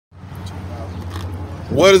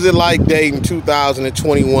What is it like dating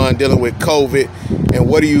 2021, dealing with COVID, and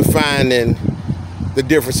what are you finding the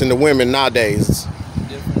difference in the women nowadays?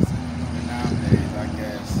 Difference in the women nowadays, I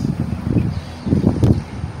guess.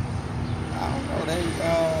 I don't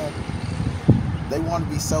know. They want to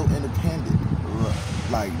be so independent.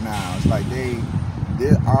 Like now, it's like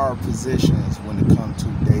there are positions when it comes to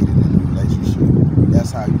dating and a relationship.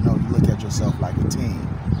 That's how you look at yourself like a team.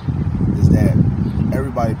 Is that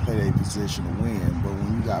everybody play their position to win, but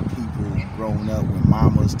when you got people growing up with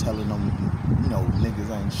mamas telling them, niggas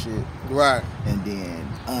ain't shit, Right. and then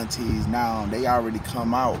aunties now they already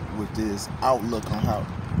come out with this outlook on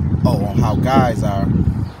how guys are,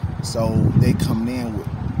 so they come in with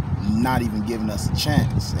not even giving us a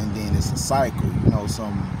chance, and then it's a cycle.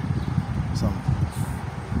 Some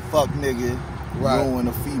fuck nigga ruin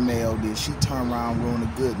a female, then she turn around ruin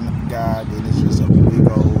a good guy, then it's just a big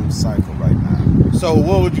old cycle right now. So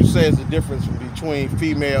what would you say is the difference between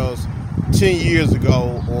females 10 years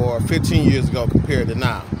ago or 15 years ago compared to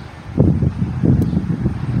now?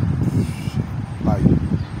 Like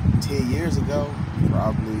 10 years ago,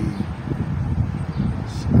 probably,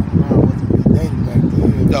 I wasn't really dating back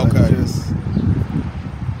then. Okay.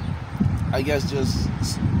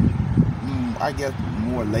 I guess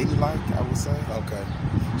more ladylike, I would say. Okay.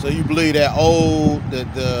 So you believe that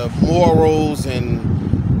the morals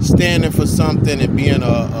and standing for something and being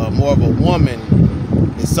a more of a woman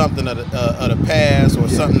is something of the past, or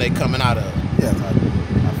something they coming out of? Yes, I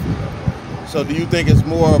feel that way. So do you think it's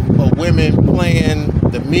more of women playing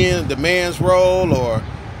the man's role, or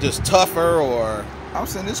just tougher, or? I'm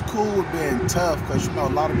saying it's cool with being tough, because a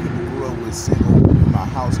lot of people grew up with single in my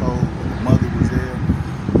household when the mother was there.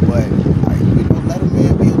 But let a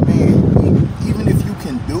man be a man. Even if you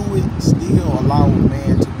can do it, still allow a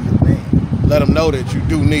man to be a man. Let them know that you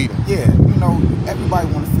do need them. Yeah, everybody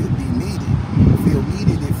want to feel needed.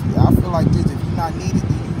 I feel like this. If you're not needed,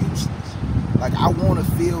 then you're useless. Like, I want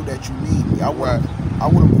to feel that you need me. I want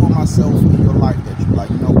to put myself in your life that you're like,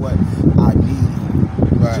 you know what, I need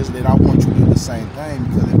you. Right. Just that I want you to do the same thing,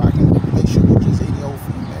 because if I can replace you with just any old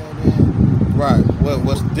female, then right.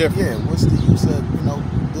 What's the difference? Yeah, what's the use of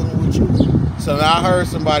dealing with you? So now I heard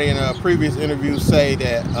somebody in a previous interview say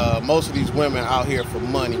that most of these women out here for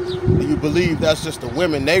money. Do you believe that's just the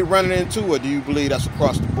women they running into, or do you believe that's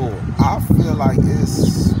across the board? I feel like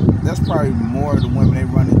that's probably more of the women they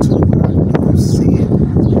run into, but I do see it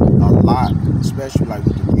a lot, especially like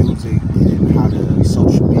with the music and how the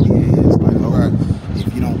social media is. Like,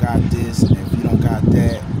 if you don't got this and if you don't got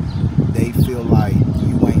that, they feel like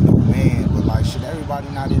you ain't no man. But like, shit, everybody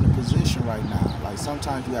not in a position right now. Like,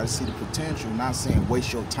 sometimes you gotta see the potential. Not saying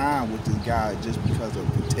waste your time with this guy just because of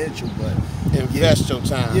potential, but invest your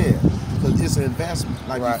time. Yeah, because it's an investment.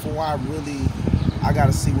 Like, before I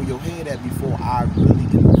gotta see where your head at before I really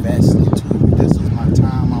invest into it. This is my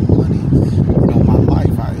time, my money, my life.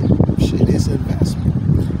 It's an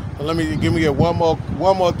investment. Well, give me one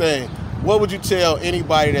more thing. What would you tell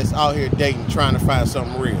anybody that's out here dating, trying to find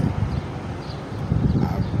something real?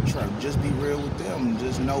 I try to just be real with them.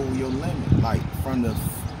 Just know your limit. Like, from the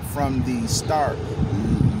start,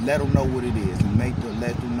 let them know what it is, and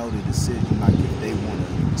let them know the decision. Like, if they want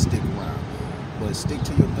to stick around, but stick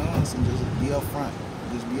to your guns and just be upfront.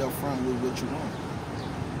 Just be upfront with what you want.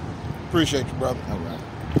 Appreciate you, brother. All right.